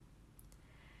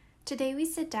Today we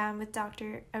sit down with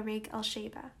Dr. Arig al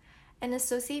Shaibah, an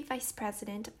Associate Vice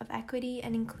President of Equity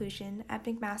and Inclusion at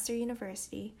McMaster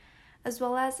University, as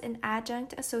well as an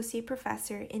Adjunct Associate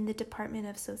Professor in the Department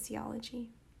of Sociology.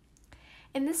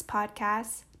 In this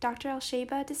podcast, Dr. al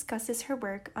Shaibah discusses her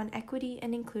work on equity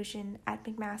and inclusion at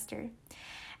McMaster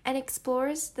and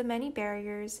explores the many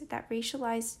barriers that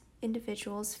racialized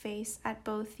individuals face at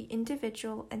both the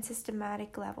individual and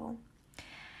systematic level.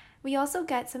 We also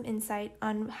get some insight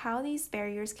on how these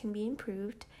barriers can be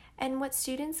improved and what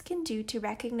students can do to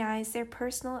recognize their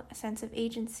personal sense of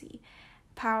agency,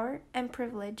 power, and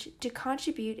privilege to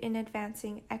contribute in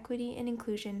advancing equity and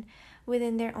inclusion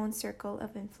within their own circle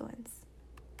of influence.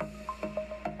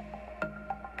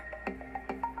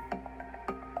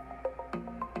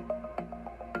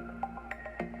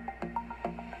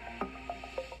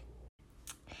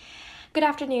 Good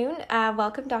afternoon.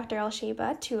 Welcome, Dr. al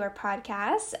Shaibah, to our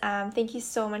podcast. Thank you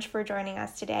so much for joining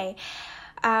us today.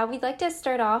 We'd like to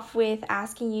start off with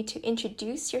asking you to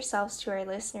introduce yourselves to our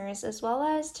listeners, as well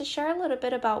as to share a little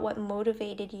bit about what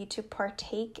motivated you to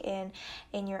partake in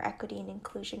your equity and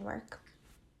inclusion work.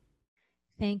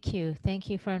 Thank you. Thank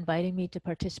you for inviting me to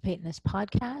participate in this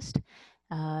podcast.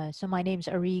 So my name's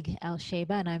Arig al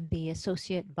Shaibah, and I'm the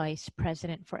Associate Vice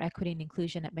President for Equity and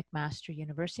Inclusion at McMaster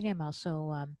University. I'm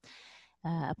also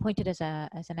appointed as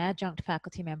an adjunct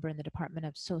faculty member in the Department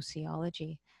of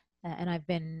Sociology, and I've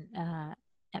been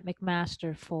at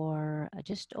McMaster for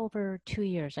just over 2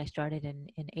 years. I started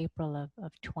in April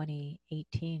of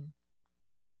 2018.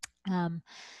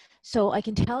 So I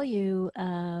can tell you,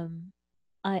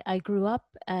 I grew up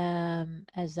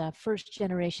as a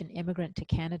first-generation immigrant to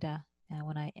Canada.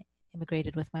 When I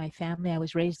immigrated with my family, I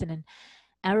was raised in an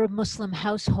Arab Muslim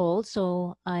household,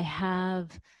 so I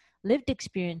have lived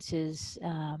experiences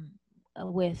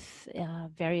with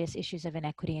various issues of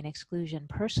inequity and exclusion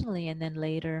personally, and then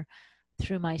later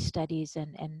through my studies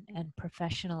and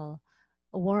professional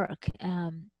work.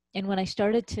 And when I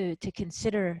started to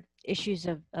consider issues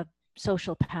of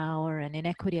social power and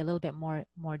inequity a little bit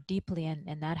more deeply,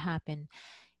 and that happened,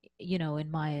 you know, in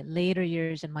my later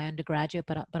years in my undergraduate,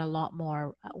 but a lot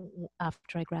more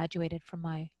after I graduated from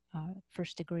my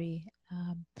first degree.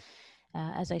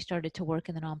 As I started to work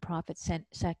in the nonprofit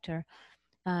sector,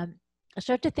 I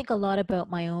started to think a lot about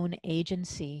my own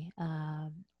agency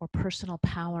or personal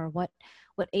power, what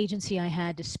agency I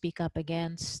had to speak up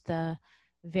against the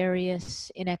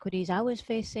various inequities I was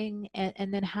facing,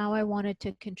 and then how I wanted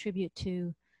to contribute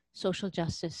to social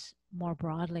justice more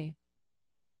broadly.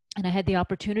 And I had the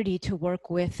opportunity to work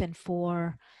with and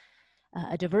for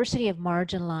a diversity of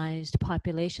marginalized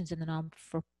populations in the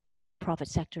non-for-profit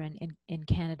sector in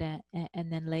Canada,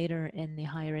 and then later in the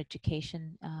higher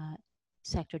education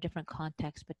sector, different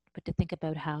contexts, but to think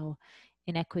about how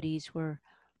inequities were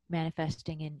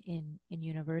manifesting in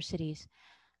universities.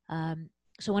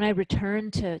 So when I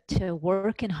returned to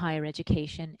work in higher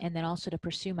education and then also to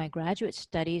pursue my graduate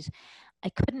studies, I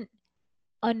couldn't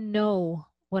unknow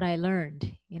what I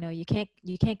learned. You know, you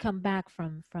can't come back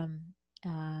from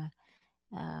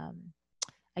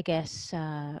I guess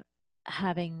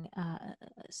having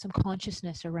some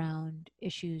consciousness around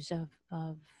issues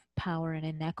of power and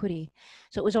inequity.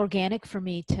 So it was organic for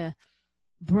me to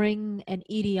bring an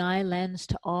EDI lens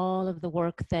to all of the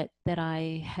work that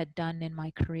I had done in my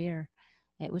career.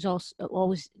 It was also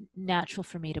always natural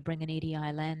for me to bring an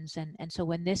EDI lens. And so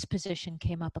when this position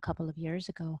came up a couple of years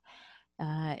ago,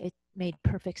 it made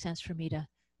perfect sense for me to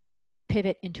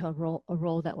pivot into a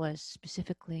role that was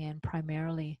specifically and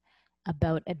primarily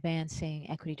about advancing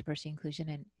equity, diversity,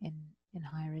 inclusion in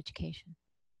higher education.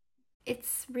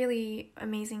 It's really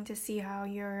amazing to see how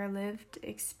your lived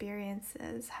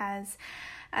experiences has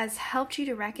helped you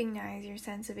to recognize your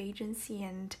sense of agency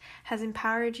and has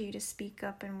empowered you to speak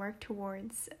up and work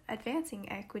towards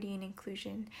advancing equity and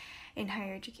inclusion in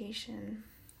higher education.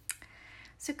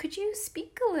 So could you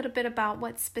speak a little bit about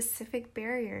what specific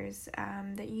barriers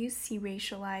that you see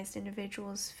racialized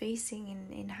individuals facing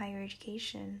in higher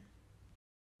education?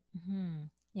 Mm-hmm.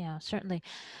 Yeah, certainly.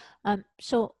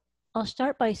 So I'll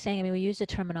start by saying, I mean, we use the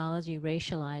terminology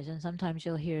racialized, and sometimes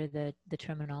you'll hear the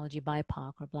terminology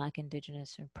BIPOC or Black,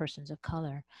 Indigenous, or persons of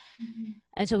color. Mm-hmm.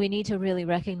 And so we need to really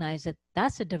recognize that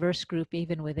that's a diverse group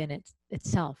even within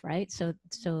itself, right? So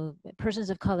persons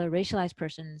of color, racialized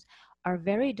persons are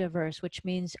very diverse, which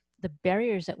means the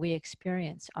barriers that we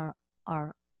experience are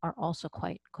also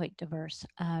quite diverse.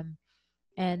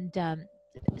 And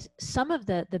some of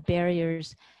the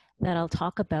barriers that I'll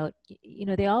talk about, you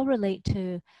know, they all relate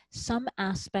to some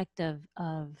aspect of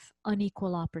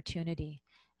unequal opportunity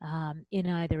in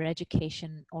either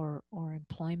education or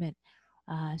employment.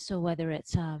 So whether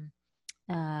it's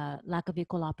lack of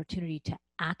equal opportunity to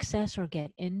access or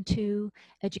get into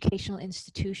educational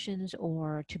institutions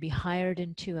or to be hired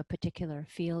into a particular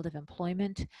field of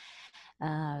employment,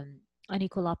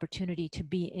 unequal opportunity to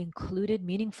be included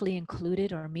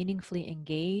or meaningfully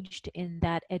engaged in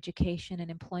that education and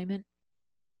employment,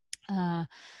 uh,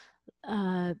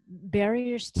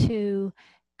 barriers to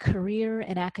career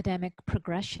and academic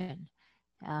progression,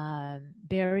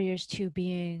 barriers to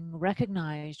being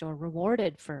recognized or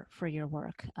rewarded for your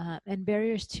work, and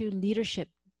barriers to leadership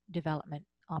development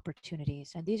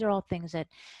opportunities. And these are all things that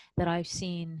I've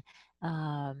seen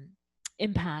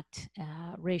impact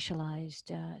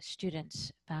racialized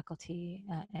students, faculty,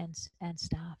 and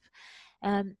staff.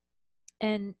 Um,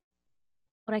 and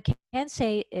what I can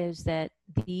say is that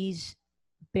these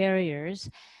barriers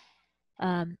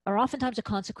are oftentimes a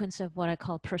consequence of what I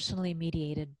call personally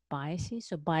mediated biases.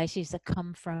 So biases that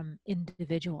come from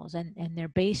individuals, and they're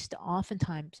based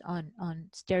oftentimes on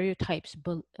stereotype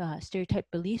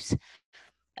beliefs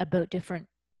about different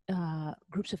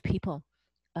groups of people.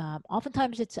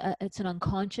 Oftentimes it's an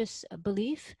unconscious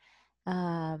belief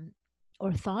um,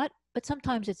 or thought, but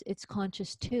sometimes it's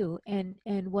conscious too. And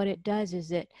what it does is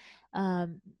that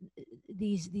um,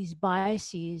 these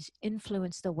biases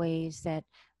influence the ways that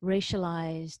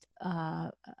racialized uh,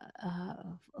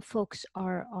 folks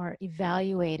are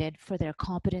evaluated for their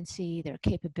competency, their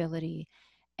capability,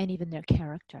 and even their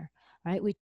character. Right?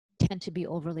 We tend to be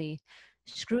overly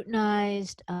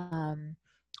scrutinized.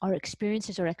 Our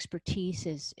experiences or expertise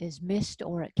is missed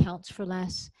or it counts for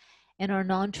less, and our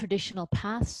non-traditional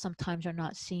paths sometimes are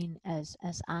not seen as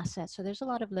assets. So there's a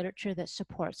lot of literature that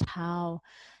supports how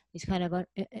these kind of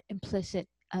implicit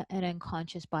and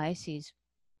unconscious biases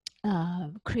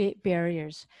create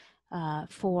barriers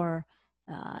for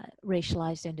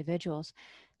racialized individuals.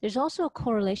 There's also a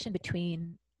correlation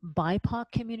between BIPOC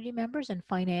community members and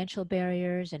financial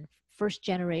barriers and first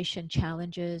generation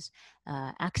challenges,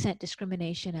 accent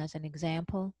discrimination as an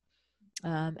example.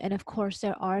 And of course,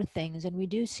 there are things, and we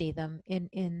do see them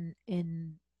in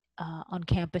on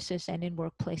campuses and in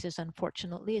workplaces.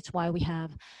 Unfortunately, it's why we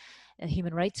have a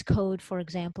human rights code, for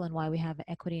example, and why we have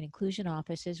equity and inclusion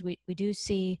offices. We do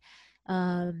see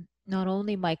not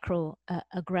only micro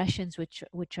aggressions,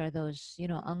 which are those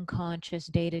unconscious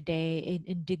day to day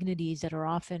indignities that are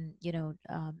often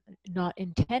not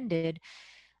intended,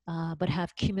 but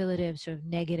have cumulative sort of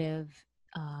negative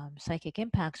psychic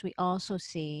impacts. We also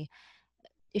see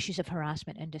issues of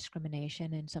harassment and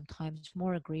discrimination, and sometimes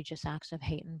more egregious acts of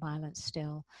hate and violence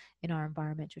still in our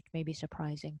environment, which may be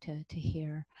surprising to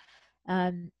hear.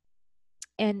 Um,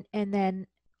 and then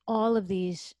all of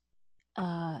these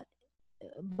uh,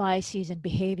 biases and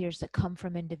behaviors that come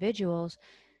from individuals,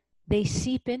 they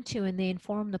seep into and they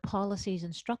inform the policies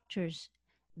and structures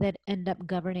that end up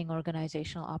governing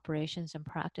organizational operations and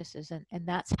practices. And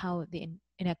that's how the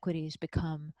inequities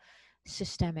become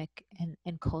systemic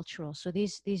and cultural. So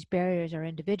these barriers are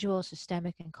individual,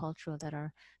 systemic, and cultural that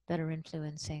are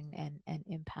influencing and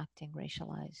impacting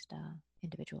racialized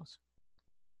individuals.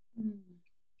 Mm.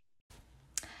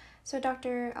 So,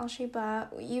 Dr. Al Shaibah,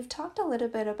 you've talked a little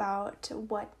bit about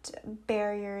what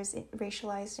barriers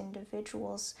racialized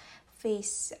individuals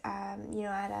face,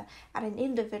 at an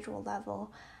individual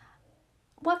level.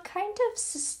 What kind of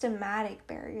systematic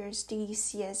barriers do you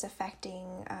see as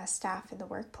affecting staff in the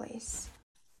workplace?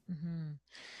 Mm-hmm.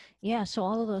 Yeah, so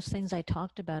all of those things I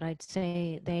talked about, I'd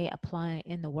say they apply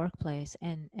in the workplace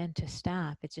and to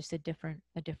staff. It's just a different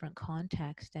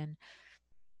context. And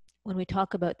when we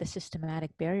talk about the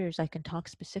systematic barriers, I can talk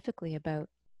specifically about,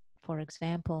 for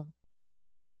example,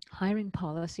 hiring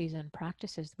policies and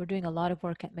practices. We're doing a lot of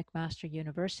work at McMaster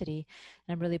University,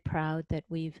 and I'm really proud that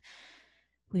we've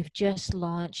just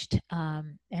launched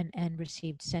and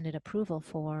received Senate approval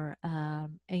for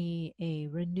a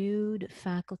renewed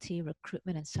faculty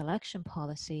recruitment and selection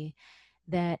policy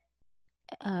that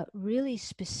really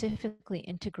specifically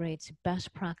integrates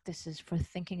best practices for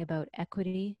thinking about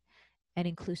equity and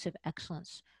inclusive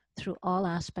excellence through all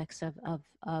aspects of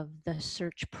the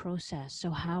search process.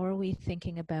 So how are we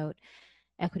thinking about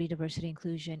equity, diversity,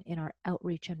 inclusion in our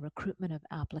outreach and recruitment of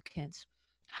applicants?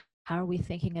 How are we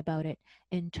thinking about it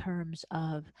in terms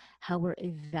of how we're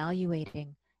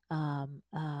evaluating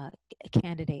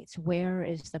candidates? Where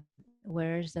is the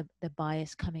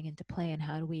bias coming into play, and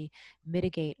how do we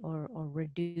mitigate or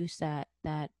reduce that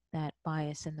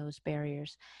bias and those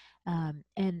barriers? And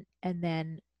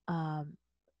then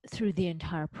through the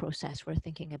entire process, we're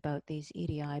thinking about these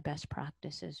EDI best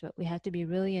practices, but we have to be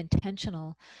really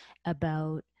intentional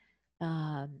about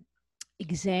um,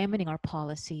 examining our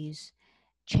policies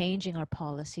changing our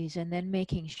policies and then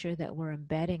making sure that we're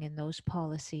embedding in those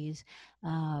policies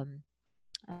um,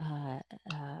 uh,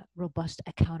 robust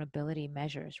accountability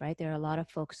measures, right? There are a lot of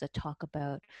folks that talk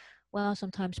about, well,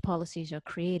 sometimes policies are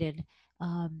created,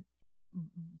 um,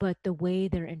 but the way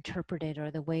they're interpreted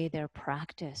or the way they're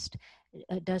practiced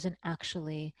doesn't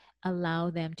actually allow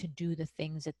them to do the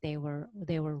things that they were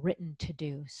written to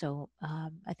do. So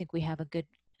I think we have a good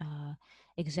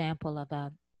example of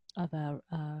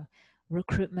a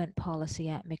recruitment policy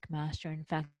at McMaster. In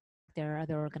fact, there are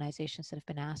other organizations that have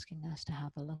been asking us to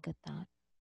have a look at that.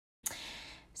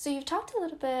 So you've talked a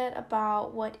little bit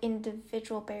about what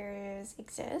individual barriers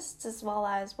exist as well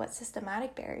as what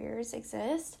systematic barriers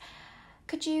exist.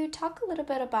 Could you talk a little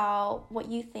bit about what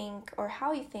you think or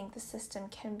how you think the system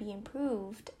can be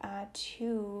improved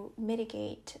to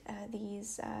mitigate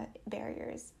these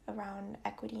barriers around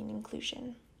equity and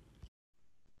inclusion?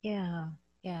 Yeah,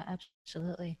 yeah,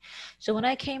 absolutely. So when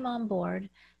I came on board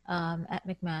at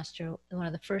McMaster, one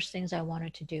of the first things I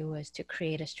wanted to do was to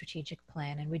create a strategic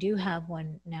plan, and we do have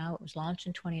one now. It was launched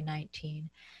in 2019.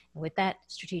 And with that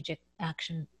strategic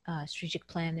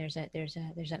plan, there's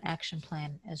an action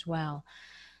plan as well.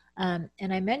 And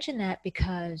I mention that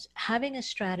because having a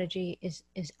strategy is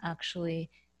actually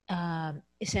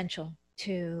essential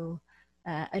to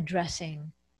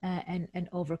addressing and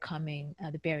overcoming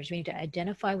the barriers. We need to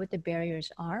identify what the barriers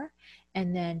are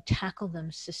and then tackle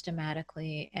them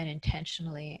systematically and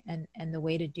intentionally. And the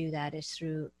way to do that is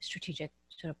through strategic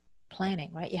sort of planning,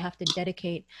 right? You have to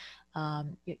dedicate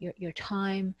your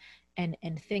time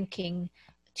and thinking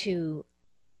to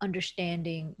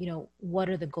understanding, what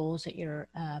are the goals that you're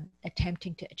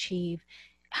attempting to achieve,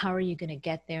 how are you going to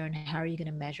get there, and how are you going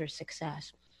to measure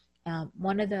success.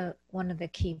 One of the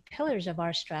key pillars of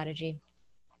our strategy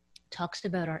talks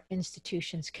about our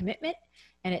institution's commitment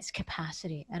and its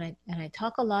capacity, and I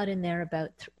talk a lot in there about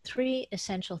three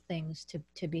essential things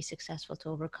to be successful, to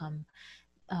overcome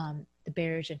the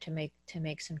barriers and to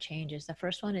make some changes. The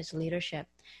first one is leadership,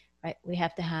 right? We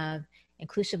have to have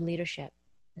inclusive leadership.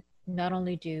 Not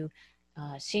only do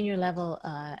senior level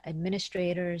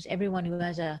administrators, everyone who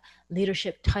has a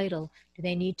leadership title, do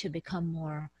they need to become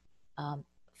more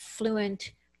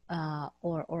fluent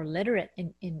or literate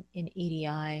in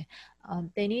EDI.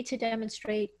 They need to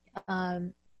demonstrate,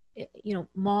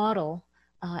 model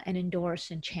and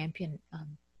endorse and champion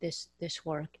this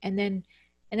work. And then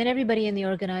everybody in the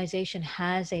organization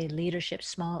has a leadership,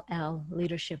 small L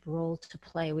leadership role to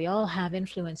play. We all have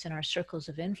influence in our circles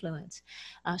of influence.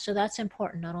 So that's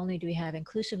important. Not only do we have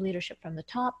inclusive leadership from the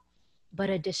top, but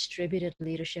a distributed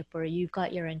leadership where you've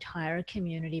got your entire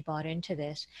community bought into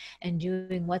this and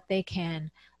doing what they can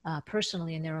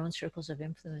personally in their own circles of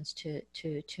influence to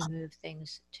move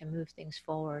things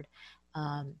forward.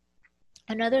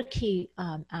 Another key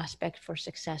aspect for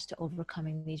success to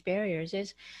overcoming these barriers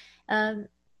is um,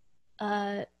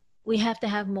 we have to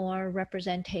have more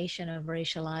representation of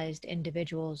racialized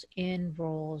individuals in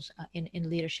roles, in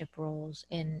leadership roles,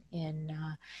 in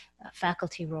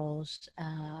faculty roles,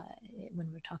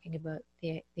 when we're talking about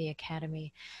the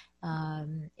academy,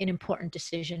 in important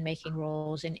decision-making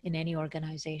roles in any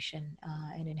organization,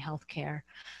 and in healthcare.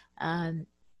 And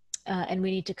we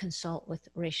need to consult with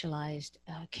racialized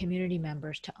community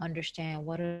members to understand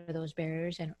what are those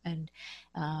barriers, and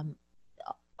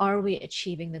are we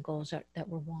achieving the goals that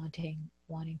we're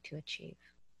wanting to achieve.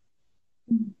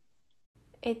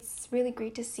 It's really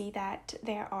great to see that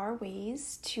there are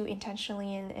ways to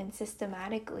intentionally and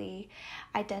systematically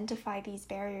identify these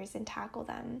barriers and tackle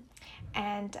them.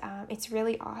 And it's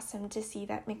really awesome to see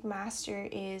that McMaster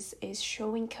is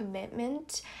showing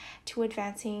commitment to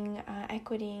advancing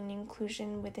equity and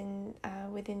inclusion within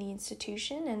the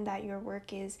institution, and that your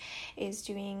work is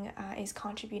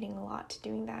contributing a lot to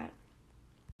doing that.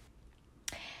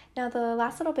 Now, the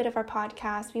last little bit of our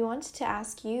podcast, we wanted to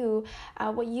ask you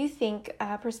what you think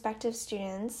prospective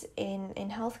students in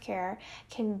healthcare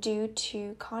can do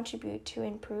to contribute to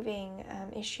improving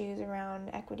issues around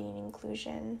equity and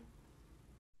inclusion.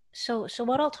 So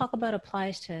what I'll talk about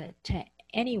applies to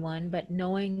anyone, but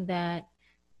knowing that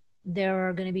there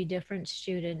are going to be different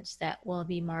students that will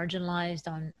be marginalized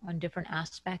on different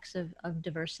aspects of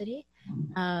diversity.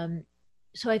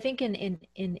 So I think in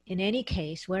any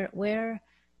case where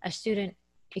a student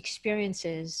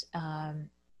experiences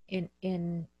in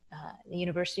the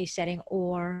university setting,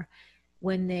 or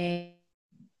when they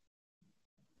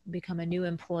become a new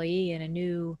employee in a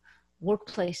new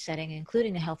workplace setting,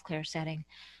 including the healthcare setting,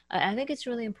 I think it's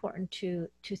really important to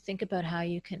think about how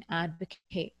you can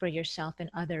advocate for yourself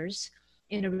and others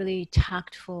in a really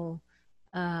tactful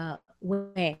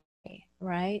way.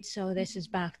 right? So this is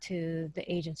back to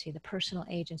the agency, the personal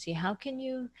agency. How can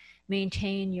you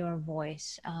maintain your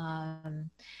voice? And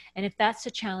if that's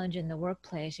a challenge in the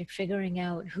workplace, you're figuring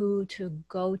out who to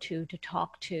go to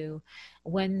talk to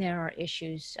when there are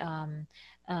issues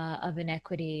of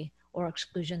inequity or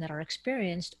exclusion that are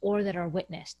experienced or that are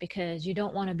witnessed, because you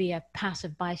don't want to be a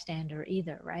passive bystander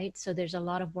either, right? So there's a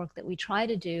lot of work that we try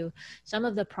to do. Some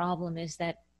of the problem is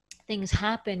that things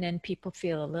happen and people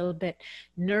feel a little bit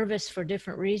nervous for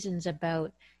different reasons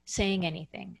about saying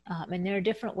anything. And there are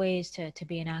different ways to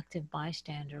be an active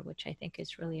bystander, which I think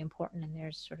is really important. And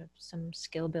there's sort of some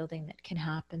skill building that can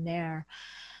happen there.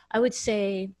 I would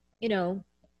say, you know,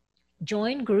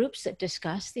 join groups that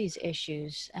discuss these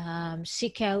issues,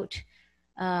 seek out,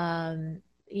 um,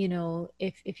 you know,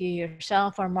 if you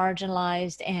yourself are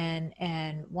marginalized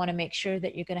and want to make sure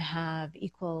that you're going to have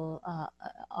equal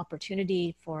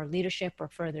opportunity for leadership or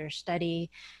further study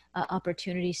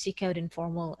opportunities, seek out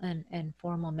informal and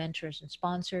formal mentors and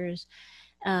sponsors.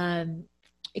 um,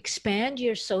 Expand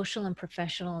your social and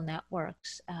professional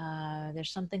networks.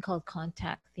 There's something called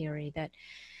contact theory that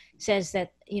says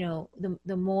that, you know,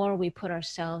 the more we put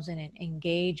ourselves in and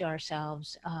engage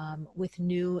ourselves with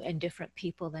new and different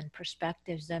people and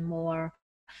perspectives, the more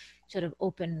sort of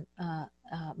open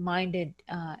minded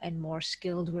and more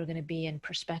skilled we're going to be in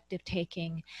perspective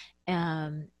taking,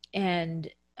 and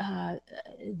uh,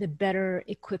 the better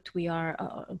equipped we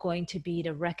are going to be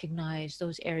to recognize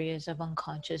those areas of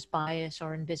unconscious bias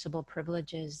or invisible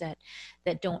privileges that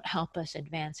don't help us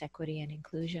advance equity and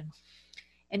inclusion.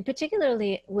 And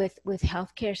particularly with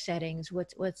healthcare settings,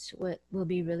 what will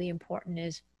be really important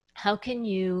is how can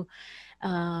you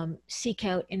seek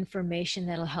out information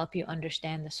that'll help you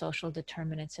understand the social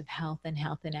determinants of health and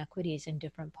health inequities in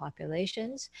different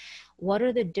populations. What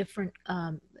are the different,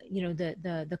 you know,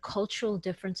 the cultural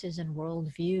differences in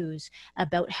worldviews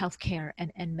about healthcare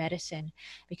and medicine?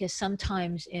 Because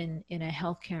sometimes in a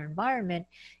healthcare environment,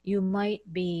 you might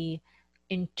be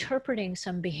interpreting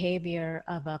some behavior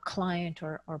of a client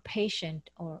or patient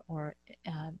or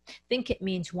think it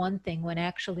means one thing when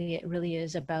actually it really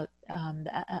is about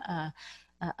a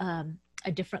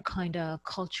different kind of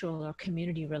cultural or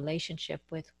community relationship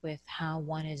with how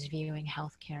one is viewing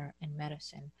healthcare and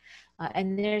medicine.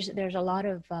 And there's a lot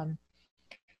of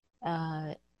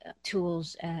uh,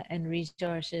 tools and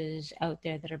resources out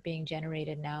there that are being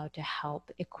generated now to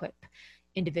help equip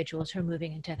individuals who are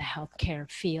moving into the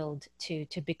healthcare field to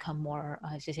become more,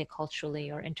 as I say, culturally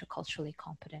or interculturally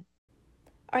competent.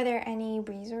 Are there any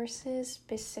resources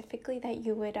specifically that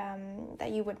you would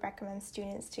recommend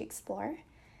students to explore?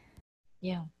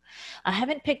 Yeah, I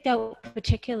haven't picked out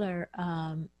particular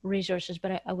resources,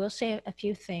 but I will say a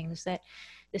few things. That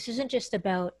this isn't just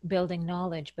about building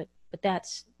knowledge, but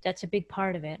that's a big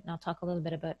part of it. And I'll talk a little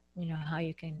bit about, you know, how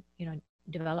you can, you know,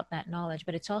 develop that knowledge.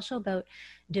 But it's also about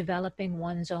developing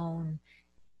one's own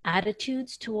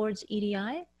attitudes towards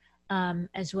EDI,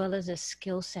 as well as a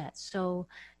skill set. So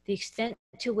the extent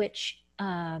to which,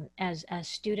 as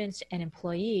students and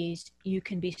employees, you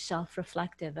can be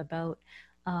self-reflective about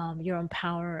your own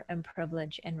power and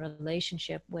privilege and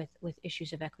relationship with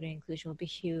issues of equity and inclusion will be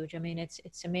huge. I mean,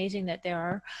 it's amazing that there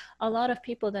are a lot of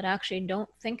people that actually don't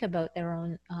think about their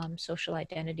own social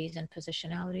identities and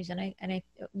positionalities,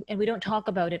 and we don't talk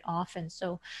about it often.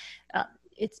 So uh,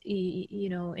 it's, you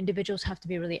know, individuals have to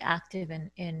be really active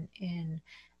in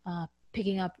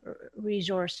picking up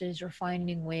resources or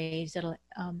finding ways that'll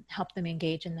help them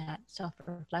engage in that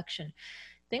self-reflection.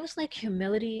 Things like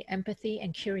humility, empathy,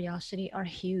 and curiosity are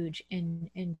huge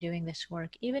in doing this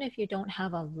work. Even if you don't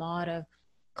have a lot of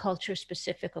culture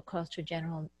specific or culture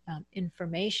general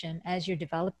information as you're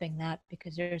developing that,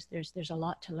 because there's a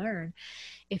lot to learn.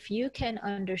 If you can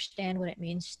understand what it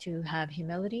means to have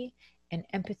humility and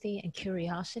empathy and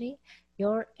curiosity,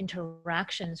 your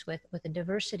interactions with a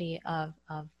diversity of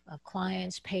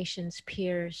clients, patients,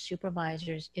 peers,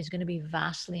 supervisors is going to be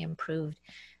vastly improved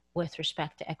with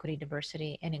respect to equity,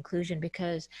 diversity, and inclusion,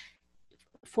 because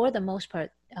for the most part,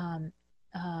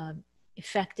 uh,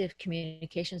 effective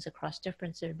communications across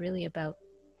difference are really about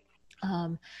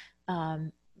um,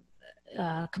 um,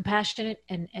 compassionate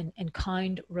and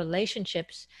kind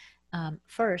relationships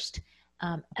first,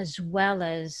 as well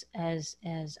as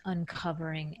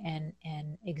uncovering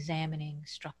and examining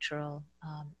structural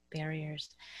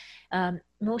barriers.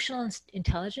 Emotional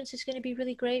intelligence is going to be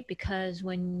really great, because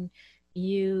when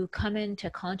you come into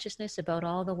consciousness about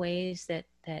all the ways that,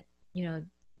 you know,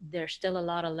 there's still a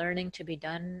lot of learning to be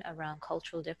done around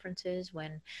cultural differences,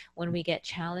 when we get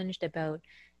challenged about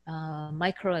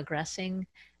microaggressing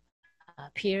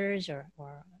peers or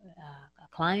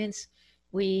clients,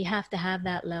 we have to have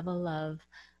that level of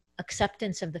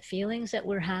acceptance of the feelings that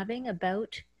we're having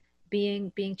about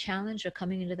being challenged or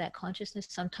coming into that consciousness.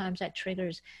 Sometimes that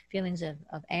triggers feelings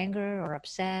of anger or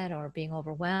upset or being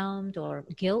overwhelmed or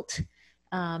guilt.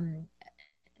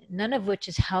 None of which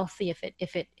is healthy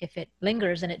if it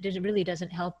lingers, and it really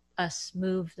doesn't help us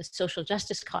move the social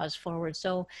justice cause forward.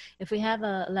 So if we have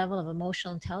a level of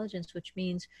emotional intelligence, which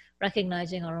means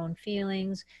recognizing our own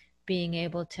feelings, being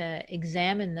able to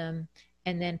examine them,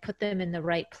 and then put them in the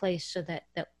right place so that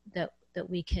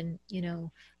we can,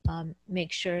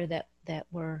 make sure that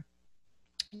we're,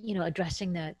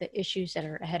 addressing the issues that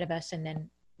are ahead of us, and then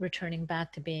returning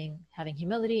back to having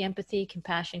humility, empathy,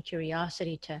 compassion,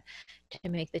 curiosity to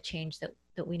make the change that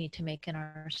we need to make in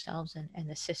ourselves and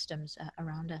the systems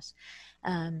around us.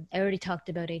 I already talked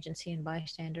about agency and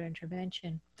bystander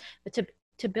intervention, but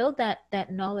to build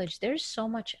that knowledge, there's so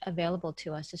much available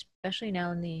to us, especially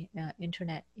now in the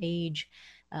internet age.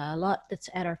 A lot that's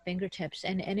at our fingertips,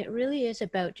 and it really is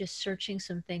about just searching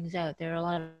some things out. There are a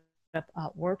lot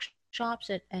of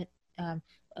workshops at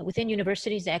within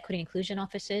universities, the equity inclusion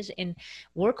offices. In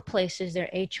workplaces, their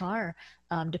HR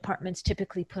departments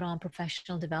typically put on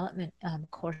professional development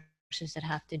courses that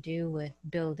have to do with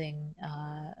building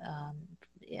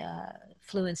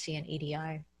fluency in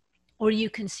EDI. Or you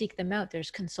can seek them out. There's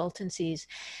consultancies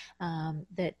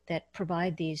that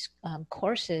provide these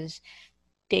courses,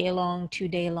 day-long,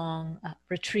 2-day-long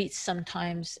retreats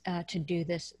sometimes to do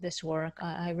this work.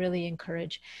 I really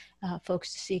encourage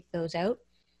folks to seek those out.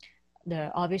 There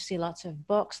are obviously lots of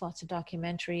books, lots of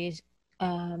documentaries,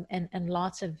 and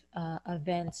lots of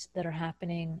events that are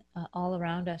happening all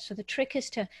around us. So the trick is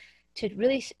to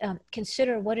really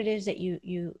consider what it is that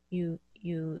you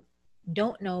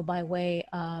don't know, by way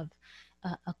of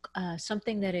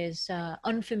something that is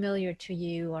unfamiliar to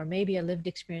you, or maybe a lived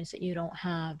experience that you don't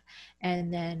have,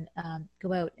 and then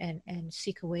go out and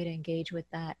seek a way to engage with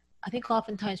that. I think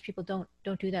oftentimes people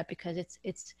don't do that because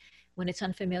it's when it's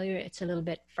unfamiliar, it's a little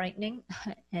bit frightening,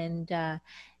 and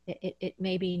it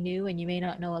may be new, and you may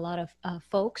not know a lot of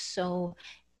folks. So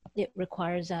it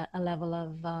requires a level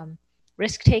of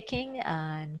risk taking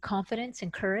and confidence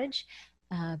and courage,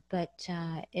 but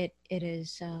it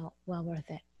is well worth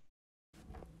it.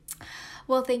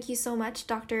 Well, thank you so much,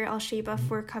 Dr. Al Shaibah,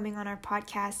 for coming on our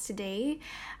podcast today.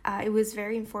 It was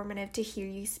very informative to hear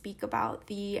you speak about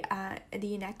the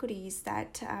inequities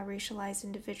that racialized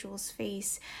individuals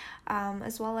face,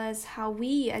 as well as how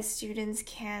we as students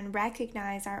can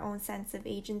recognize our own sense of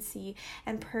agency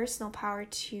and personal power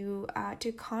to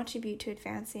contribute to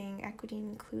advancing equity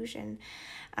and inclusion.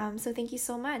 So thank you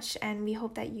so much, and we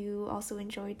hope that you also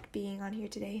enjoyed being on here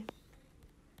today.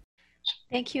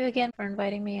 Thank you again for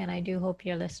inviting me, and I do hope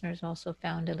your listeners also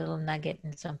found a little nugget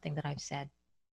in something that I've said.